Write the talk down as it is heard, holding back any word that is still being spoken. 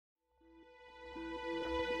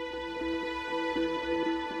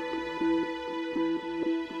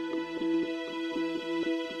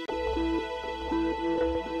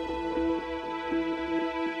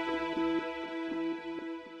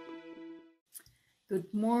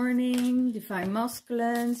Good morning, Divine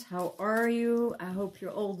Masculines. How are you? I hope you're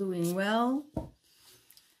all doing well.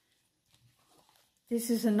 This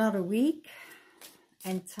is another week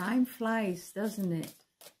and time flies, doesn't it?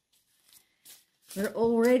 We're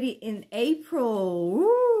already in April.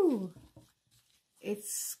 Woo!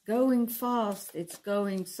 It's going fast. It's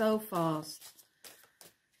going so fast.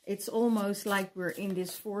 It's almost like we're in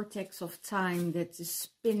this vortex of time that is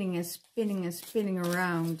spinning and spinning and spinning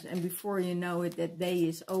around. And before you know it, that day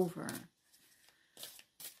is over.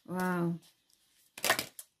 Wow.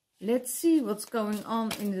 Let's see what's going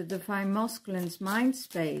on in the Divine Masculine's mind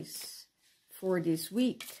space for this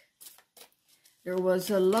week. There was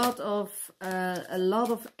a lot of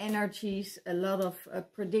energies, a lot of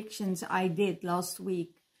predictions I did last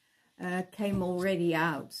week. Came already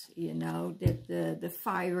out, you know, that the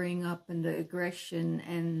firing up and the aggression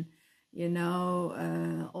and, you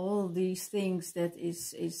know, all these things that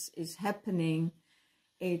is happening.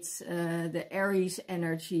 It's the Aries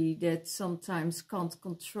energy that sometimes can't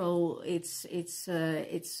control its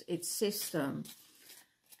system,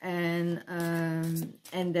 and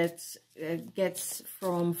that gets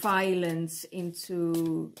from violence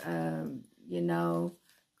into you know,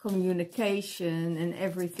 communication and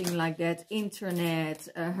everything like that, internet,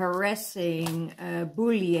 harassing,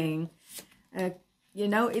 bullying, you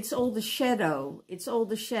know, it's all the shadow,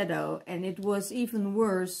 and it was even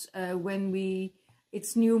worse when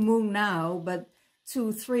it's new moon now, but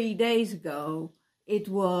 2-3 days ago, it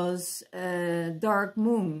was dark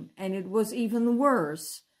moon, and it was even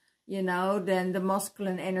worse, you know. Then the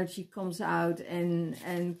masculine energy comes out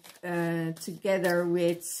and together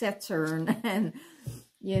with Saturn and,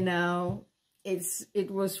 you know,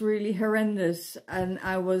 it was really horrendous. And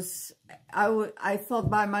I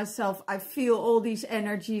thought by myself, I feel all these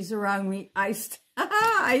energies around me. I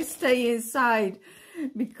stay inside,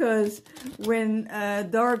 because when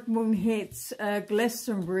dark moon hits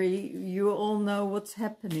Glastonbury, you all know what's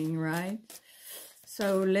happening, right?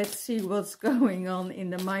 So let's see what's going on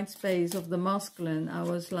in the mind space of the masculine. I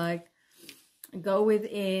was like, go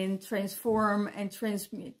within, transform and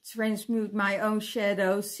transmute my own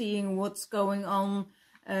shadow, seeing what's going on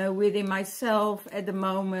within myself at the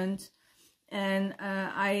moment. And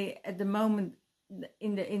at the moment,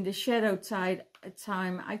 in the shadow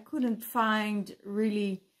time, I couldn't find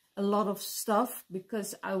really a lot of stuff,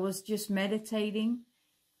 because I was just meditating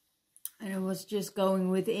and I was just going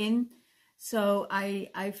within. So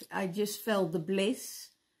I just felt the bliss.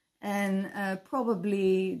 And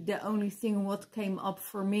probably the only thing what came up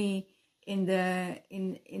for me in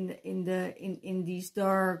these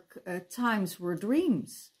dark times were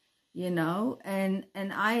dreams, you know. And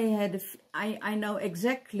I know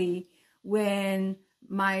exactly when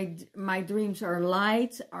my dreams are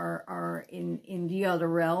light, are in the other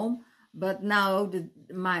realm, but now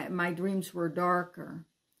my dreams were darker.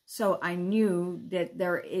 So I knew that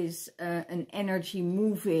there is an energy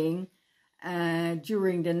moving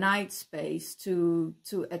during the night space to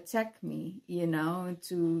attack me, you know,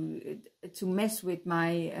 to mess with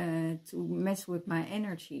my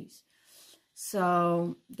energies.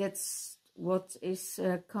 So that's what is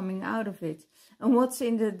coming out of it. And what's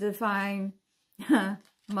in the Divine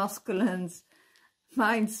Masculine's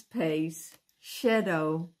mind space?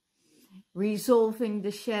 Shadow. Resolving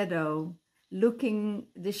the shadow, looking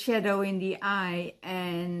the shadow in the eye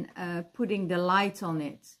and putting the light on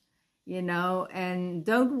it. You know, and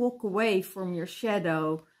don't walk away from your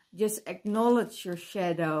shadow. Just acknowledge your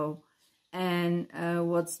shadow and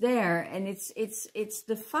what's there. And it's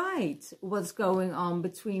the fight, what's going on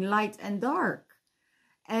between light and dark.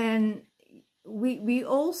 And we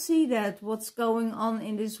all see that, what's going on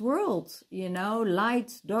in this world. You know,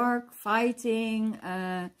 light, dark, fighting,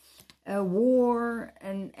 war,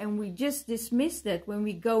 and we just dismiss that when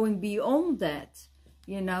we're going beyond that.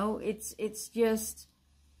 You know, it's just.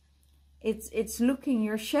 It's looking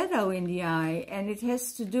your shadow in the eye, and it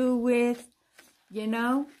has to do with, you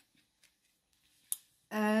know,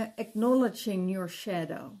 acknowledging your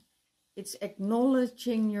shadow. It's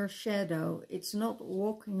acknowledging your shadow. It's not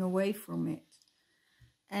walking away from it.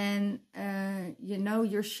 And, you know,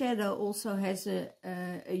 your shadow also has a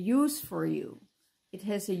use for you. It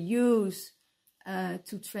has a use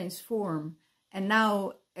to transform. And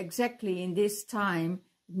now, exactly in this time,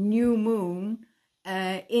 new moon,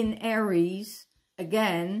 in Aries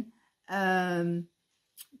again,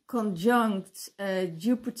 conjunct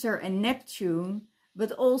Jupiter and Neptune,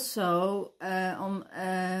 but also on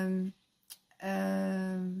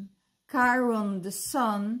Chiron, the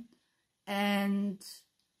Sun, and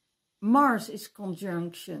Mars is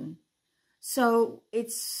conjunction. So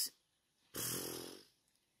it's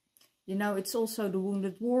You know, it's also the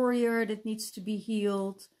wounded warrior that needs to be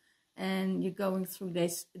healed, and you're going through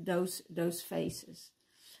those phases.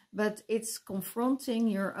 But it's confronting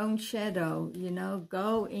your own shadow, you know,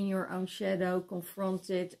 go in your own shadow, confront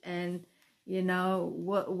it, and, you know,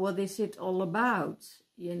 what is it all about?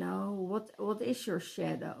 You know, what is your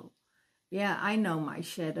shadow? Yeah, I know my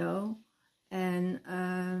shadow. And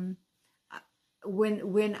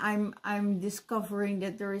when I'm discovering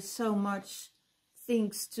that there is so much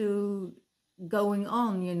things to going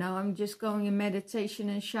on, you know, I'm just going in meditation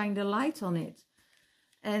and shine the light on it.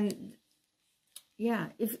 And yeah,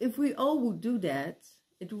 if we all would do that,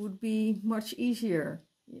 it would be much easier,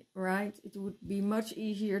 right? It would be much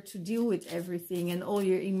easier to deal with everything and all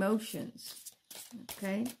your emotions.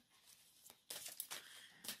 Okay.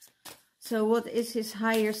 So what is his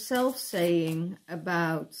higher self saying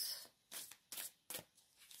about?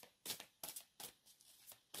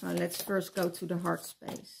 Well, let's first go to the heart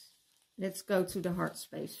space. Let's go to the heart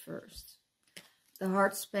space first. The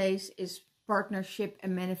heart space is partnership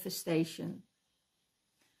and manifestation.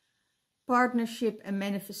 Partnership and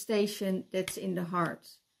manifestation, that's in the heart.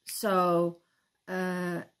 So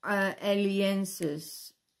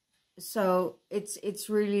alliances. So it's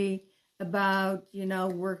really about, you know,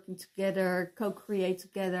 working together, co-create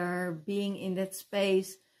together, being in that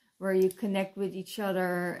space where you connect with each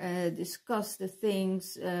other, discuss the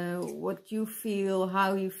things, what you feel,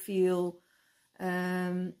 how you feel,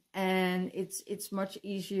 and it's much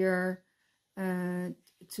easier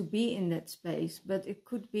to be in that space. But it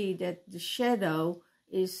could be that the shadow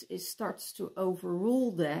starts to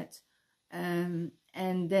overrule that, and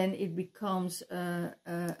then it becomes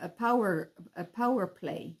a power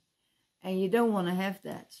play, and you don't want to have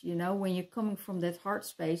that. You know, when you're coming from that heart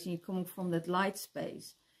space and you're coming from that light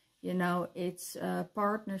space, you know, it's a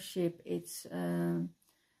partnership, it's a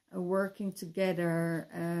working together,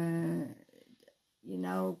 you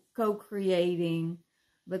know, co-creating,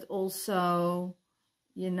 but also,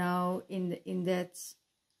 you know, in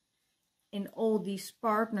all these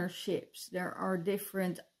partnerships, there are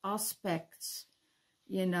different aspects,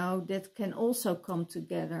 you know, that can also come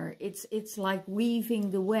together. It's like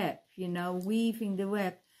weaving the web, you know, weaving the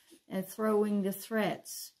web and throwing the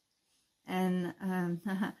threads. And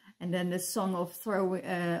and then the song of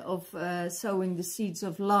sowing the seeds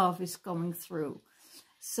of love is coming through.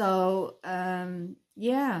 So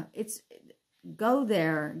yeah, it's go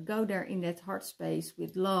there in that heart space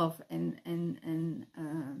with love and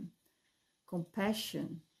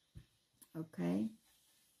compassion. Okay.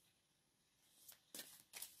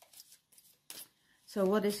 So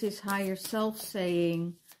what is his higher self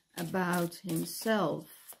saying about himself?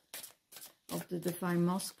 Of the divine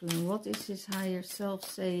masculine. What is his higher self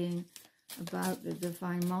saying about the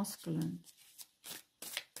divine masculine?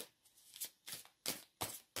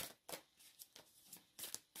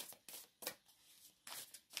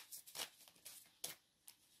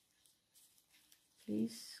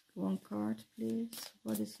 Please, one card, please.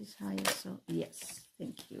 What is his higher self? Yes,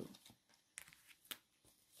 thank you.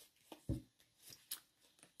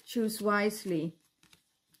 Choose wisely.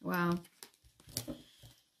 Wow.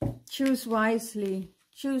 Choose wisely.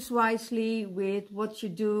 Choose wisely with what you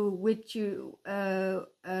do, with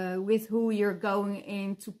who you're going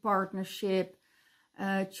into partnership.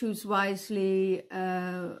 Choose wisely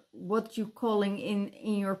what you're calling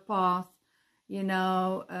in your path. You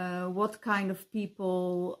know, what kind of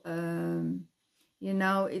people. You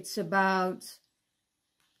know, it's about.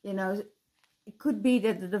 You know, it could be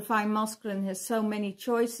that the divine masculine has so many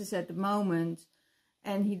choices at the moment,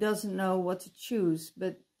 and he doesn't know what to choose,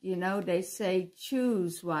 but. You know, they say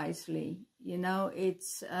choose wisely. You know,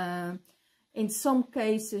 it's in some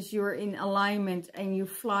cases you're in alignment and you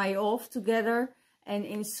fly off together. And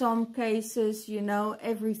in some cases, you know,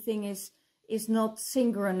 everything is not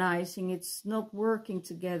synchronizing. It's not working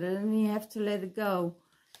together, and you have to let it go.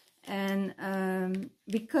 And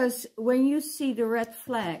because when you see the red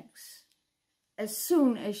flags, as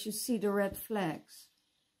soon as you see the red flags,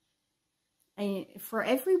 and for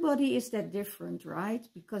everybody is that different, right?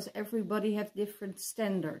 Because everybody have different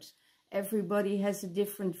standards. Everybody has a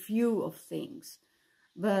different view of things.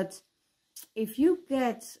 But if you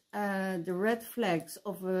get the red flags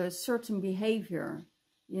of a certain behavior,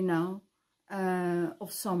 you know,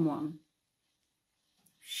 of someone,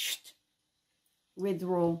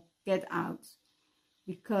 withdraw, get out.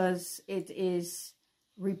 Because it is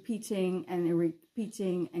repeating and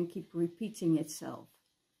repeating and keep repeating itself.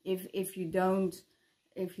 If you don't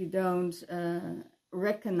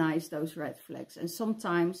recognize those red flags. And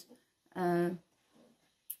sometimes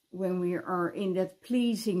when we are in that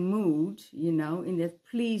pleasing mood, you know, in that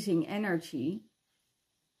pleasing energy,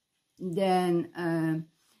 then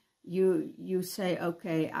you say,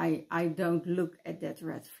 okay, I don't look at that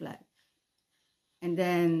red flag. And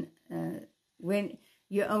then when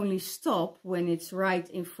you only stop when it's right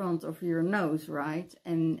in front of your nose, right?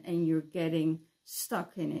 And you're getting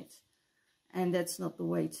stuck in it. And that's not the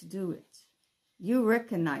way to do it. You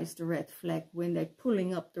recognize the red flag when they're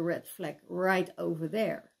pulling up the red flag right over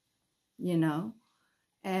there, you know?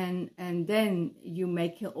 And then you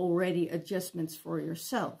make already adjustments for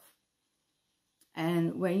yourself.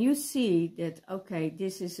 And when you see that, okay,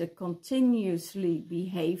 this is a continuously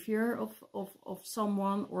behavior of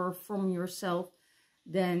someone or from yourself,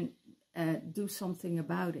 then do something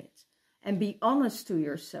about it. And be honest to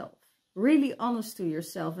yourself, really honest to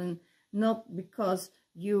yourself, and not because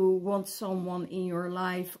you want someone in your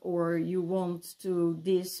life or you want to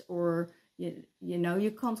this or, you know,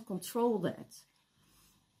 you can't control that.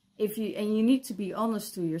 And you need to be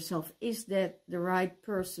honest to yourself, is that the right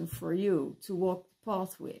person for you to walk the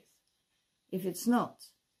path with? If it's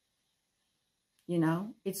not, you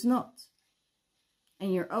know, it's not.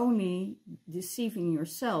 And you're only deceiving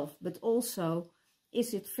yourself, but also,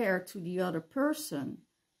 is it fair to the other person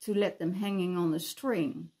to let them hanging on a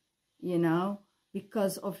string, you know,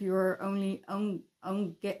 because of your only own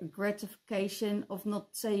gratification of not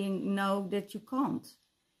saying no, that you can't?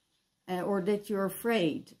 Or that you're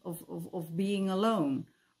afraid of being alone,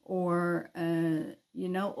 or, you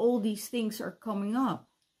know, all these things are coming up.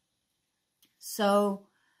 So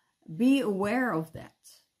be aware of that,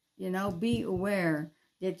 you know, be aware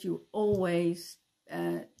that you always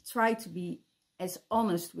try to be as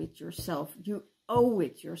honest with yourself. You owe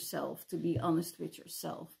it yourself to be honest with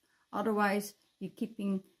yourself. Otherwise, you're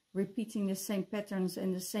repeating the same patterns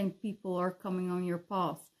and the same people are coming on your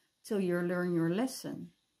path till you learn your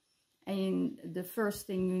lesson. And the first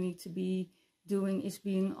thing you need to be doing is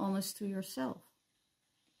being honest to yourself.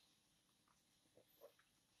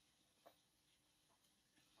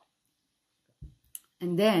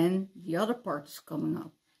 And then the other part is coming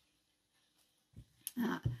up.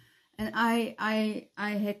 And I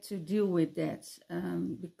had to deal with that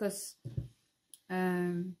because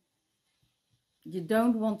you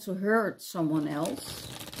don't want to hurt someone else,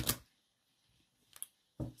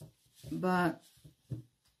 but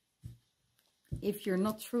if you're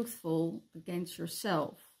not truthful against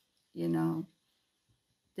yourself, you know,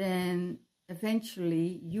 then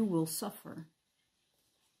eventually you will suffer.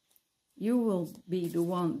 You will be the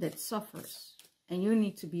one that suffers. And you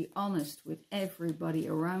need to be honest with everybody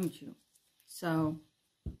around you. So,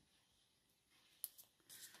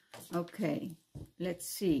 okay, let's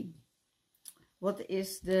see. What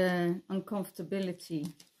is the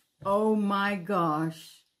uncomfortability? Oh my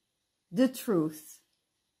gosh, the truth.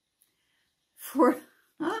 For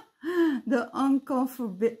the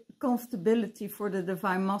uncomfortability for the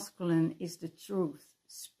divine masculine is the truth,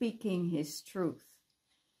 speaking his truth.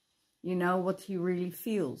 You know, what he really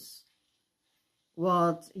feels,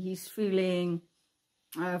 what he's feeling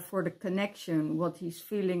for the connection, what he's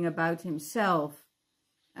feeling about himself.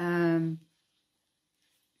 And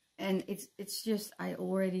it's just, I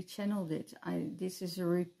already channeled it. This is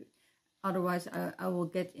otherwise I will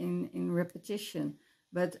get in repetition.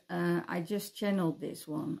 But I just channeled this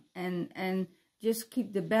one. And just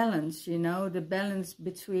keep the balance, you know, the balance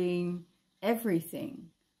between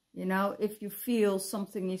everything. You know, if you feel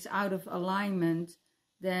something is out of alignment,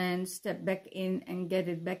 then step back in and get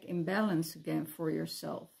it back in balance again for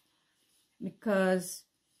yourself. Because,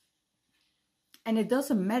 and it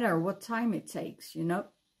doesn't matter what time it takes, you know.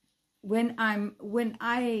 When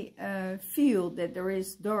I feel that there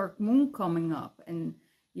is dark moon coming up, and,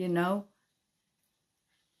 you know,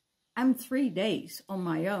 I'm 3 days on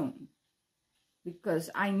my own because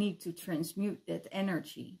I need to transmute that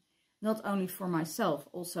energy, not only for myself,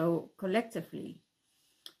 also collectively.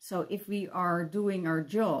 So if we are doing our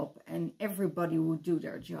job, and everybody would do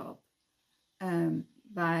their job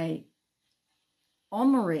by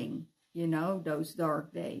honoring, you know, those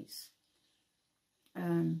dark days.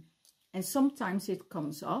 And sometimes it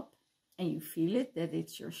comes up and you feel it, that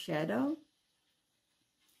it's your shadow.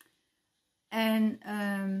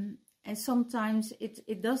 And sometimes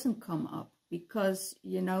it doesn't come up because,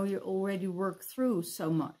 you know, you already worked through so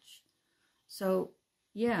much. So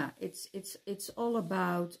yeah, it's all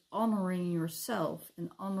about honoring yourself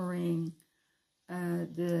and honoring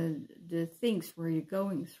the things where you're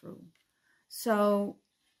going through. So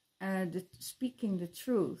speaking the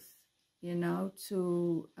truth, you know,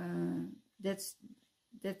 to that's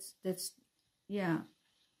yeah,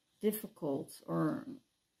 difficult, or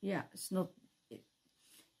yeah, it's not.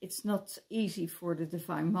 it's not easy for the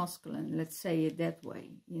divine masculine, let's say it that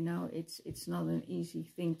way. You know, it's not an easy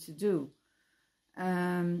thing to do,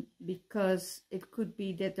 because it could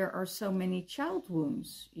be that there are so many child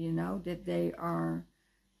wounds, you know, that they are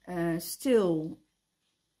still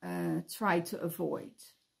try to avoid.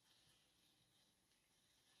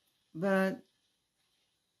 But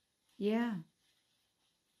yeah,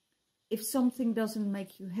 if something doesn't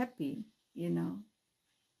make you happy, you know,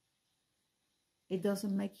 it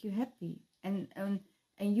doesn't make you happy, and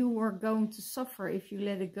you are going to suffer if you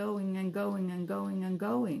let it going and going and going and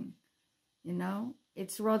going. You know,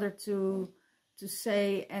 it's rather to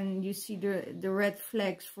say, and you see the red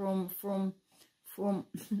flags from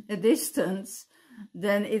a distance,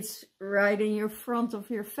 then it's right in your front of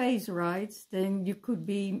your face, right? Then you could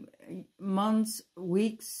be months,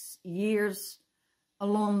 weeks, years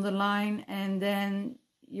along the line, and then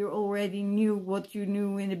you already knew what you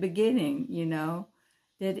knew in the beginning, you know,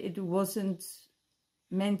 that it wasn't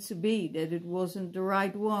meant to be, that it wasn't the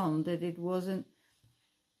right one, that it wasn't,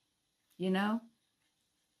 you know.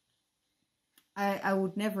 I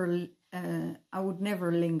would never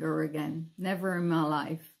linger again, never in my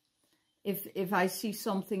life. If I see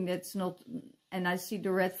something that's not, and I see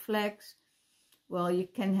the red flags, well, you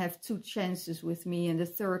can have 2 chances with me, and the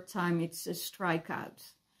 3rd time it's a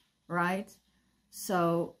strikeout, right?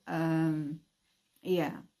 So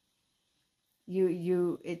yeah,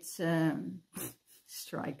 it's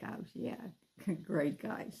strikeout. Yeah, great,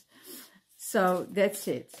 guys. So that's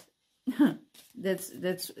it.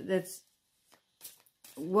 that's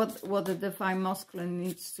what the divine masculine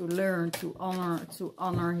needs to learn to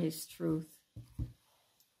honor his truth.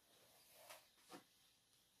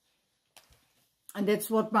 And that's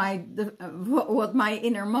what my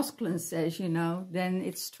inner masculine says, you know. Then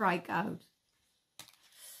it's strike out.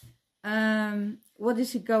 What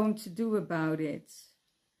is he going to do about it?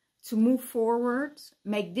 To move forward,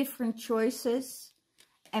 make different choices,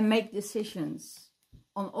 and make decisions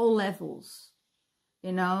on all levels.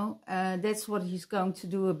 You know, that's what he's going to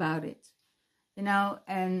do about it. You know,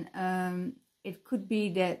 and it could be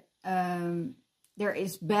that there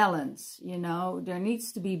is balance. You know, there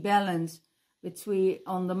needs to be balance between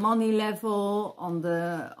on the money level, on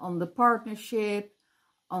the partnership,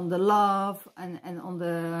 on the love, and on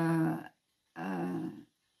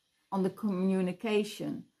the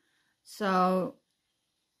communication. So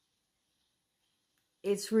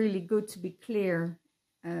it's really good to be clear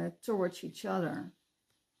towards each other,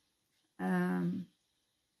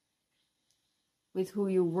 with who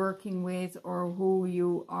you're working with, or who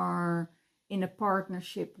you are in a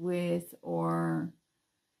partnership with, or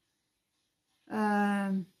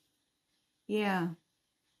yeah.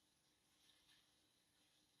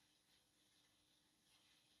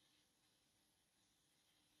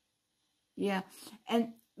 Yeah,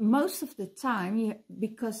 and most of the time,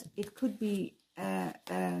 because it could be a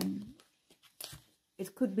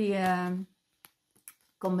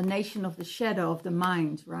combination of the shadow of the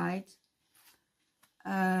mind, right?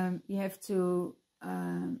 You have to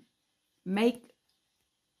make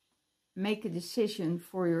a decision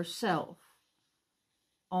for yourself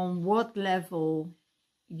on what level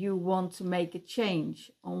you want to make a change,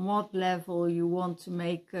 on what level you want to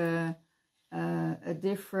make a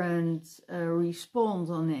different response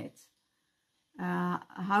on it,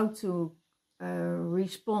 how to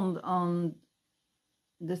respond on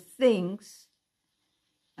the things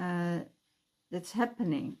that's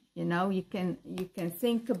happening. You know, you can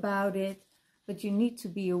think about it, but you need to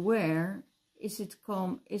be aware: is it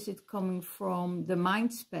coming from the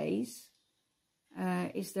mind space?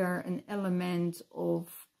 Is there an element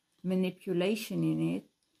of manipulation in it?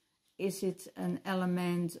 Is it an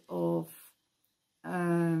element of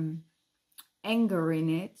anger in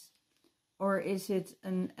it, or is it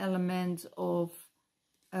an element of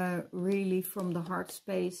really from the heart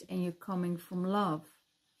space, and you're coming from love?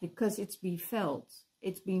 Because it's been felt.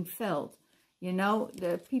 You know,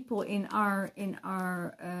 the people in our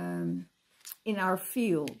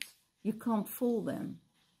field, you can't fool them,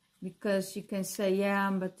 because you can say,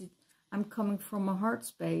 yeah, but I'm coming from a heart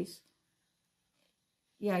space.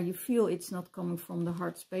 Yeah, you feel it's not coming from the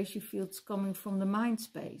heart space. You feel it's coming from the mind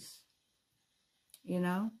space. You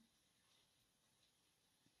know?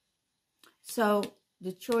 So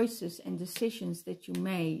the choices and decisions that you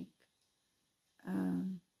make,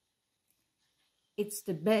 it's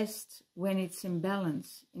the best when it's in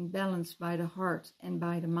balance by the heart and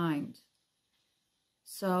by the mind.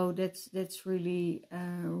 So that's really,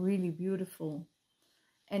 really beautiful.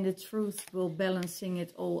 And the truth will balancing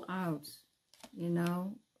it all out. You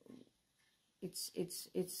know, it's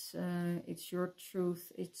your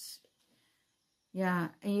truth. Yeah,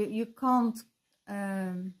 and you can't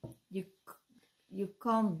you you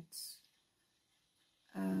can't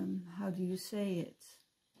how do you say it,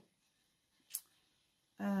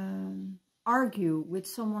 argue with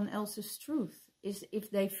someone else's truth. Is if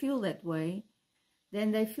they feel that way,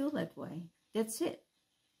 then they feel that way. That's it.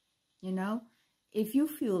 You know, if you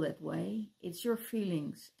feel that way, it's your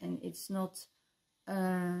feelings, and it's not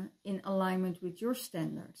in alignment with your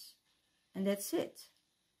standards, and that's it.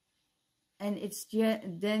 And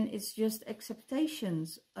then it's just acceptation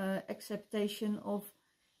of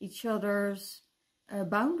each other's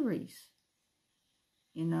boundaries,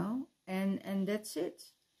 you know, and that's it.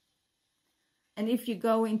 And if you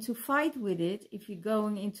go into fight with it, if you're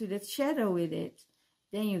going into that shadow with it,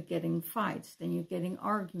 then you're getting fights, then you're getting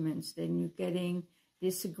arguments, then you're getting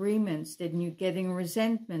disagreements, then you're getting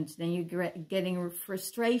resentment, then you're getting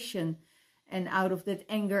frustration. And out of that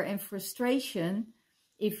anger and frustration,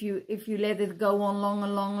 if you let it go on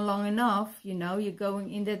long enough, you know, you're going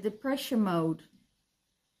in that depression mode.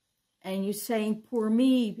 And you're saying, poor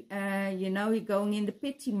me, you know, you're going in the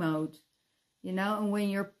pity mode. You know, and when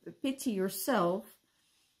you're pity yourself,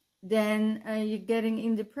 then you're getting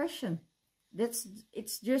in depression.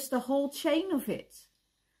 It's just the whole chain of it.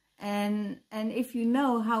 And if you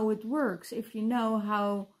know how it works, if you know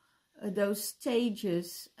how those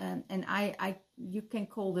stages, and you can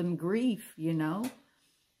call them grief, you know,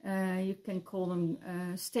 you can call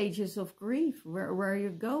them stages of grief, where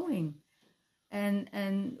you're going,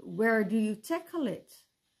 and where do you tackle it?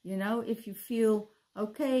 You know, if you feel,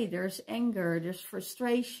 okay, there's anger, there's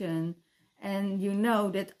frustration, and you know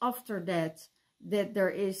that after that there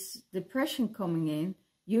is depression coming in,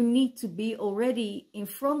 you need to be already in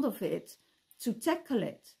front of it to tackle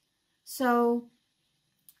it. So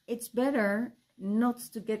it's better not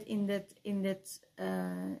to get in that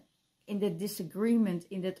disagreement,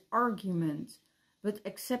 in that argument, but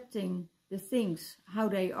accepting the things how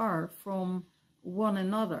they are from one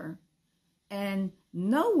another, and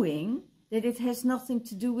knowing that it has nothing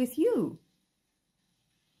to do with you.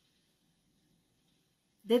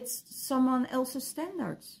 That's someone else's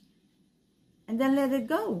standards. And then let it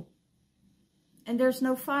go. And there's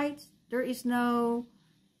no fight. There is no...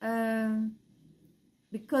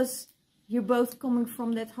 because you're both coming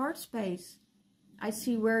from that heart space. I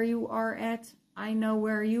see where you are at. I know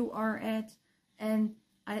where you are at. And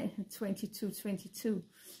 22.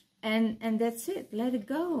 And that's it. Let it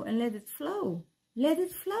go and let it flow. Let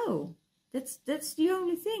it flow. That's the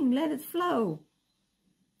only thing. Let it flow.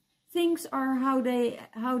 Things are how they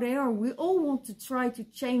are. We all want to try to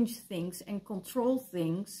change things and control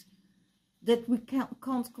things that we can't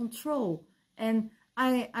control. And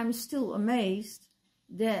I'm still amazed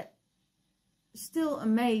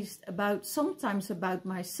about sometimes about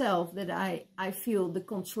myself, that I feel the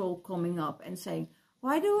control coming up and saying,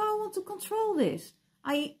 why do I want to control this?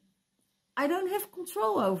 I don't have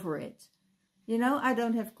control over it. You know, I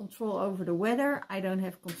don't have control over the weather. I don't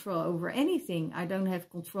have control over anything. I don't have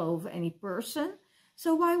control over any person.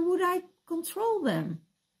 So why would I control them?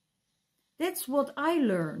 That's what I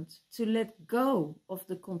learned, to let go of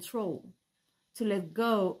the control, to let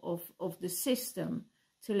go of the system,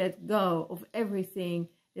 to let go of everything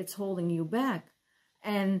that's holding you back.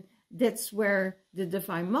 And that's where the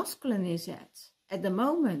divine masculine is at the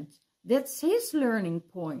moment. That's his learning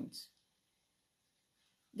point.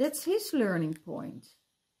 That's his learning point.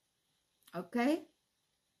 Okay?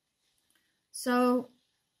 So,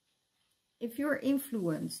 if you're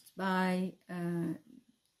influenced by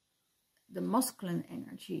the masculine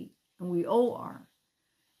energy, and we all are,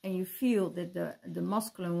 and you feel that the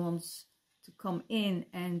masculine wants to come in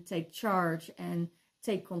and take charge and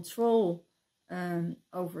take control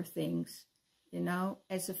over things, you know,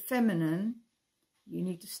 as a feminine, you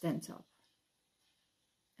need to stand up.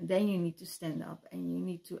 And then you need to stand up and you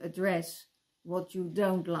need to address what you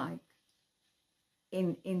don't like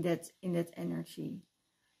in that energy.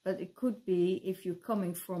 But it could be, if you're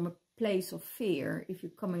coming from a place of fear, if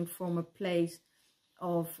you're coming from a place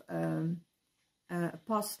of a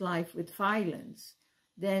past life with violence,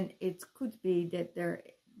 then it could be that there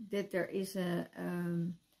is a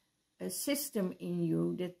system in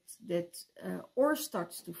you that or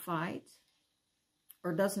starts to fight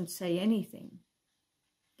or doesn't say anything.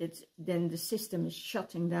 Then the system is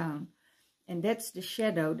shutting down. And that's the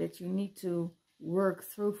shadow that you need to work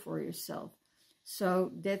through for yourself.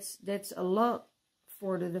 So that's a lot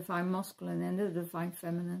for the divine masculine and the divine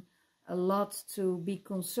feminine, a lot to be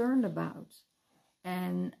concerned about.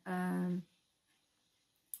 And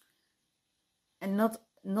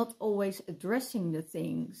not always addressing the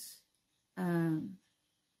things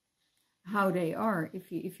how they are.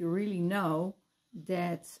 If you really know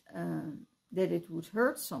that that it would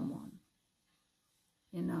hurt someone,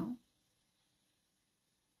 you know.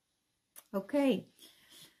 Okay,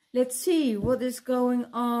 let's see what is going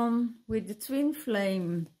on with the twin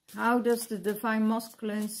flame. How does the divine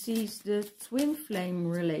masculine sees the twin flame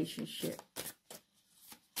relationship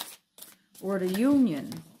or the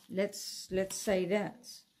union? Let's say that.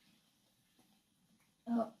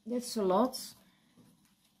 Oh, that's a lot.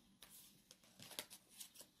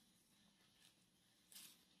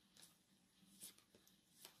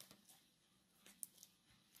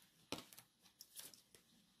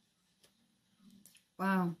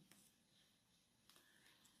 Wow.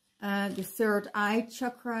 The third eye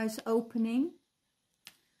chakra is opening,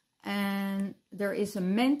 and there is a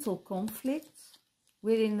mental conflict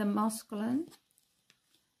within the masculine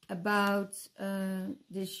about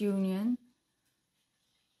this union,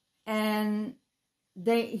 and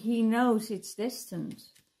he knows it's destined.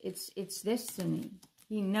 It's destiny.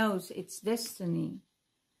 He knows it's destiny.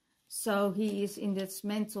 So he is in this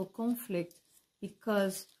mental conflict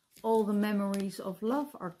because all the memories of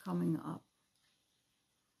love are coming up.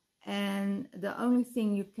 And the only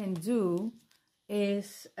thing you can do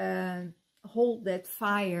is hold that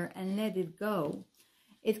fire and let it go.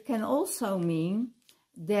 It can also mean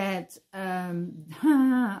that,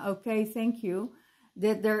 okay, thank you,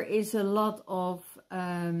 that there is a lot of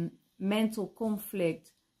mental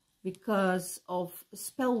conflict because of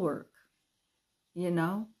spell work, you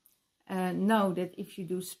know. Know that if you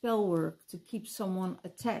do spell work to keep someone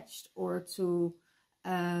attached or to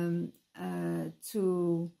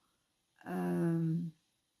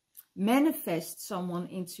manifest someone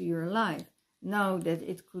into your life, know that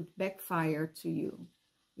it could backfire to you,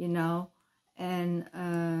 you know. And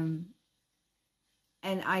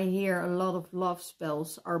I hear a lot of love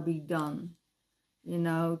spells are being done, you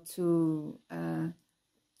know, to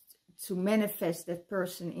manifest that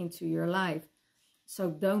person into your life. So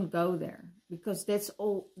don't go there, because that's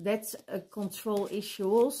a control issue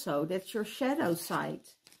also. That's your shadow side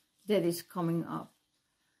that is coming up,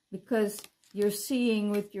 because you're seeing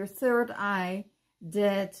with your third eye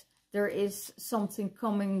that there is something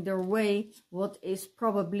coming their way, what is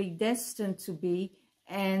probably destined to be,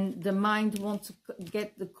 and the mind wants to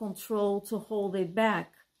get the control to hold it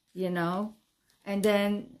back, you know, and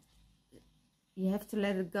then you have to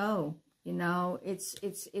let it go. You know, it's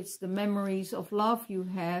the memories of love you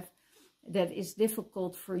have that is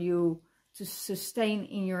difficult for you to sustain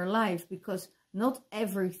in your life, because not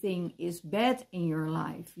everything is bad in your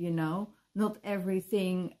life, you know. Not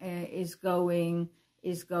everything is going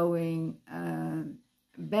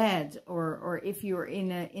bad, or if you're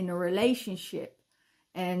in a relationship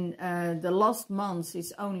and the last months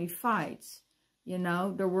is only fights, you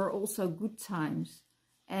know, there were also good times.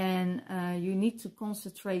 And you need to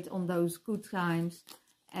concentrate on those good times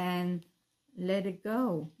and let it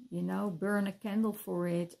go, you know, burn a candle for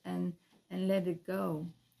it and let it go.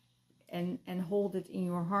 And hold it in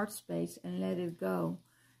your heart space and let it go.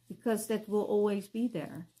 Because that will always be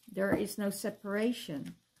there. There is no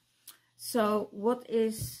separation. So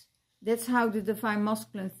that's how the divine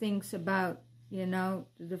masculine thinks about, you know,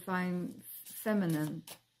 the divine feminine.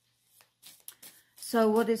 So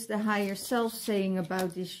what is the higher self saying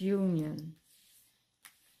about this union?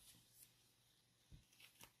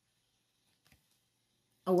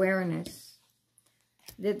 Awareness.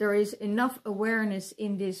 That there is enough awareness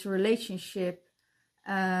in this relationship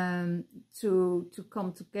to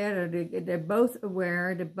come together. They're both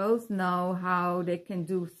aware, they both know how they can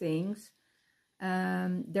do things.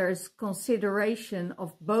 There's consideration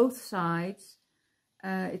of both sides.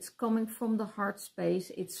 It's coming from the heart space,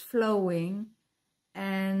 it's flowing.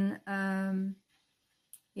 And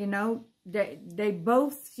you know, they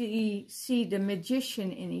both see the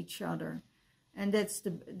magician in each other, and that's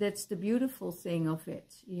the beautiful thing of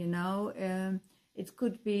it, you know. It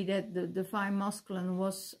could be that the divine masculine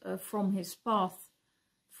was from his path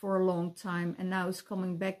for a long time, and now is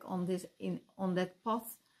coming back on that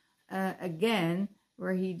path again,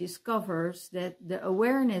 where he discovers that the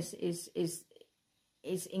awareness is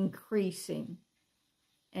increasing.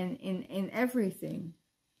 And in everything.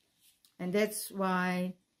 And that's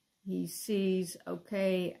why he sees,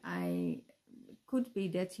 okay, could be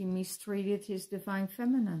that he mistreated his divine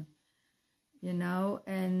feminine, you know,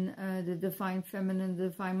 and the divine feminine, the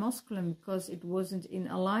divine masculine, because it wasn't in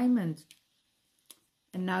alignment.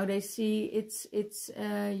 And now they see it's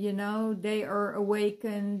you know, they are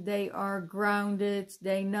awakened, they are grounded,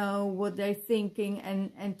 they know what they're thinking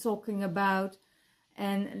and talking about,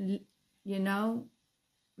 and, you know,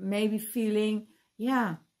 maybe feeling,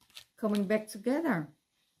 yeah, coming back together.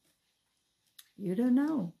 You don't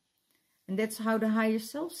know. And that's how the higher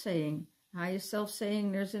self saying. Higher self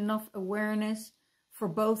saying there's enough awareness for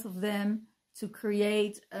both of them to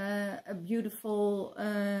create a beautiful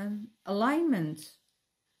alignment.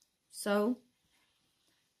 So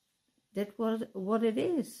that's what it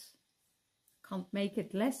is. Can't make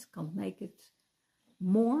it less, can't make it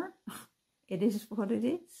more. It is what it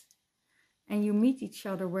is. And you meet each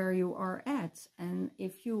other where you are at. And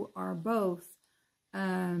if you are both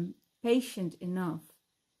patient enough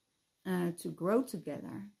to grow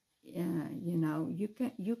together, you know, you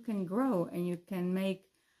can grow and you can make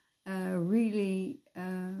really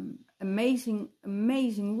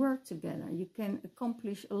amazing work together. You can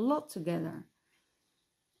accomplish a lot together.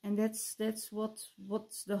 And that's what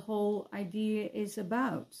the whole idea is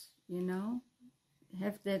about, you know.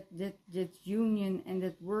 Have that union and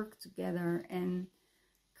that work together and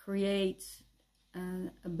create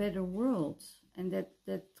a better world, and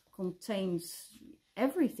that contains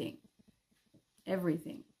everything.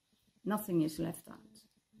 Nothing is left out.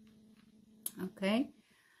 Okay,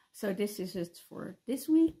 so this is it for this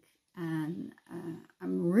week, and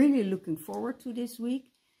I'm really looking forward to this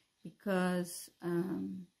week, because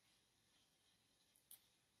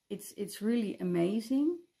it's really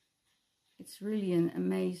amazing. It's really an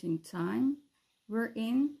amazing time we're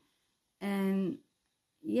in, and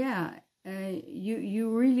yeah, you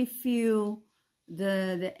really feel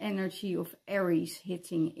the energy of Aries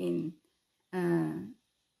hitting in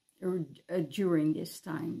during this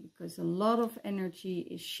time, because a lot of energy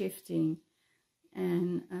is shifting,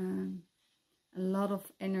 and a lot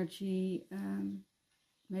of energy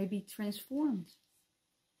may be transformed.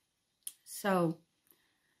 So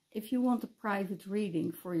if you want a private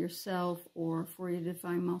reading for yourself or for your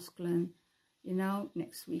Divine Masculine, you know,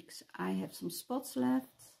 next week I have some spots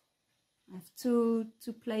left. I have two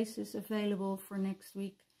places available for next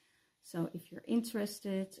week. So if you're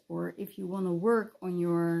interested, or if you want to work on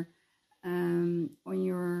your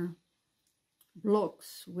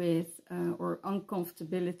blocks with or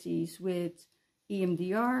uncomfortabilities with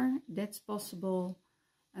EMDR, that's possible.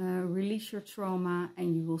 Release your trauma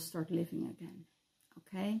and you will start living again.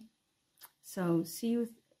 Okay, so see you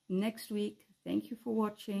next week. Thank you for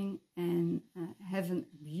watching, and have a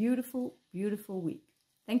beautiful, beautiful week.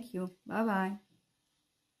 Thank you. Bye-bye.